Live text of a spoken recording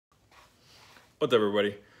What's up,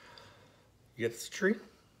 everybody? You get this tree?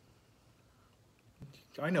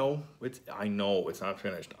 I know it's not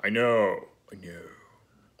finished. I know.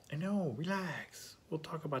 Relax. We'll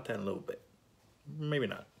talk about that in a little bit. Maybe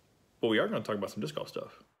not. But we are going to talk about some disc golf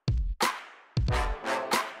stuff.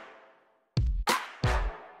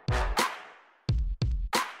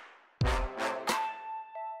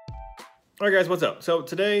 All right, guys, what's up? So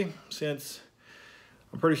today, since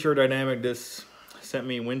I'm pretty sure Dynamic Discs sent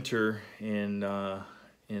me Winter in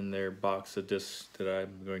their box of discs that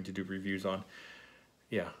I'm going to do reviews on.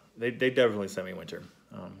 Yeah, they definitely sent me Winter.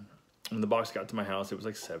 When the box got to my house, it was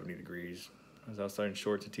like 70 degrees. I was outside in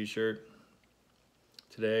shorts and t-shirt.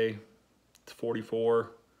 Today, it's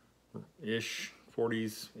 44-ish,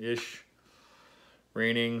 40s-ish,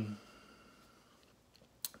 raining.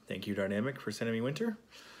 Thank you, Dynamic, for sending me Winter.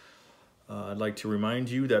 I'd like to remind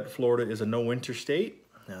you that Florida is a no-winter state.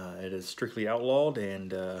 It is strictly outlawed,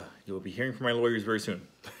 and you'll be hearing from my lawyers very soon.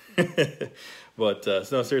 But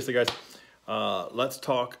no, seriously, guys, let's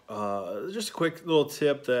talk. Just a quick little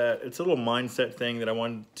tip that it's a little mindset thing that I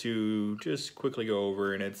wanted to just quickly go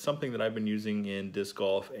over, and it's something that I've been using in disc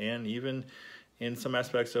golf and even in some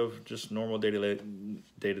aspects of just normal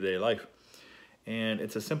day-to-day life. And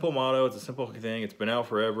it's a simple motto, it's a simple thing, it's been out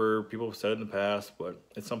forever, people have said it in the past, but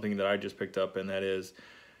it's something that I just picked up, and that is,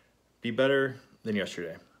 be better than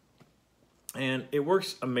yesterday. And it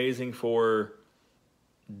works amazing for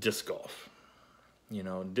disc golf. You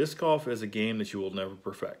know, disc golf is a game that you will never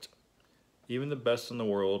perfect. Even the best in the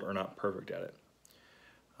world are not perfect at it.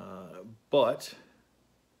 But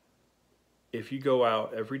if you go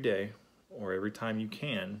out every day, or every time you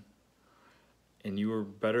can, and you are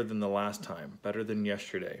better than the last time, better than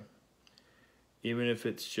yesterday, even if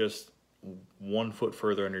it's just 1 foot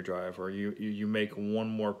further on your drive, or you make 1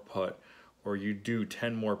 more putt, or you do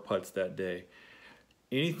 10 more putts that day,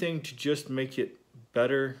 anything to just make it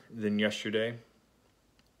better than yesterday,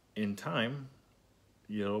 in time,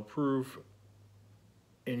 you'll improve.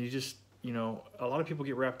 And you just, you know, a lot of people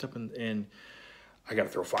get wrapped up in I got to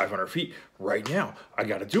throw 500 feet right now. I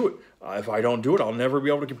got to do it. If I don't do it, I'll never be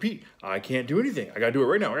able to compete. I can't do anything. I got to do it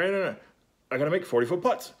right now. I got to make 40-foot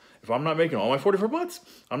putts. If I'm not making all my 40-foot putts,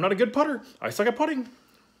 I'm not a good putter. I suck at putting.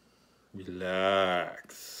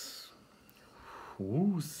 Relax.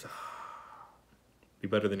 Woosah. Be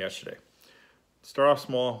better than yesterday. Start off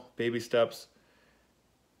small, baby steps.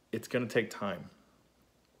 It's going to take time.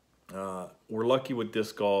 We're lucky with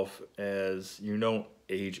disc golf as you don't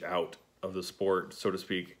age out of the sport, so to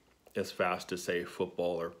speak, as fast as, say,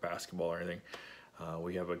 football or basketball or anything.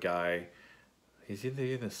 We have a guy, he's either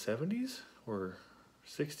in the 70s or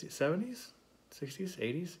 60s, 70s, 60s,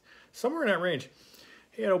 80s, somewhere in that range.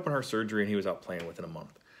 He had open heart surgery and he was out playing within a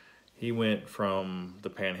month. He went from the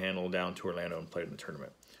Panhandle down to Orlando and played in the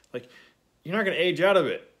tournament. Like, you're not going to age out of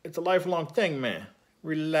it. It's a lifelong thing, man.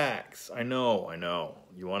 Relax. I know.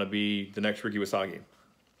 You want to be the next Ricky Wasagi.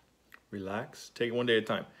 Relax. Take it one day at a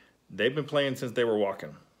time. They've been playing since they were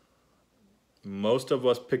walking. Most of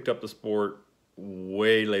us picked up the sport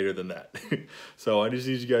way later than that. So I just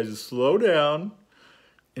need you guys to slow down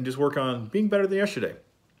and just work on being better than yesterday.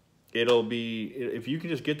 It'll be, if you can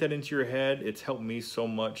just get that into your head, it's helped me so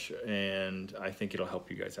much, and I think it'll help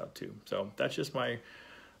you guys out too. So that's just my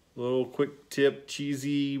little quick tip,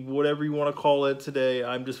 cheesy, whatever you want to call it today.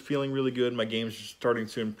 I'm just feeling really good. My game's starting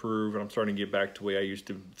to improve, and I'm starting to get back to the way I used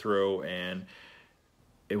to throw, and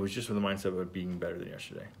it was just with the mindset of being better than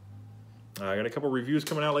yesterday. I got a couple reviews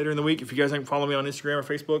coming out later in the week. If you guys haven't followed me on Instagram or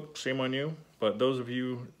Facebook, shame on you. But those of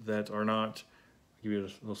you that are not, I'll give you a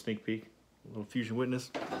little sneak peek, a little fusion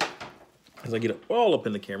witness, as I get all up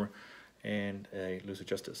in the camera, and a Lucid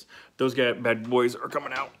Justice. Those bad boys are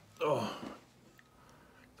coming out. Oh,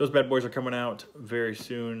 those bad boys are coming out very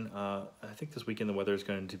soon. I think this weekend the weather is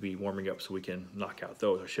going to be warming up, so we can knock out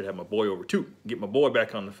those. I should have my boy over too. Get my boy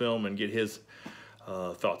back on the film and get his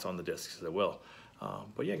thoughts on the discs as well.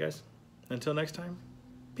 But yeah, guys, until next time,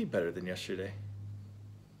 be better than yesterday.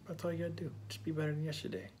 That's all you gotta do. Just be better than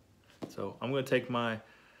yesterday. So I'm gonna take my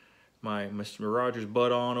Mr. Rogers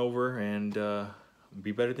butt on over and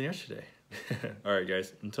be better than yesterday. All right,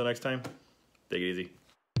 guys, until next time, take it easy.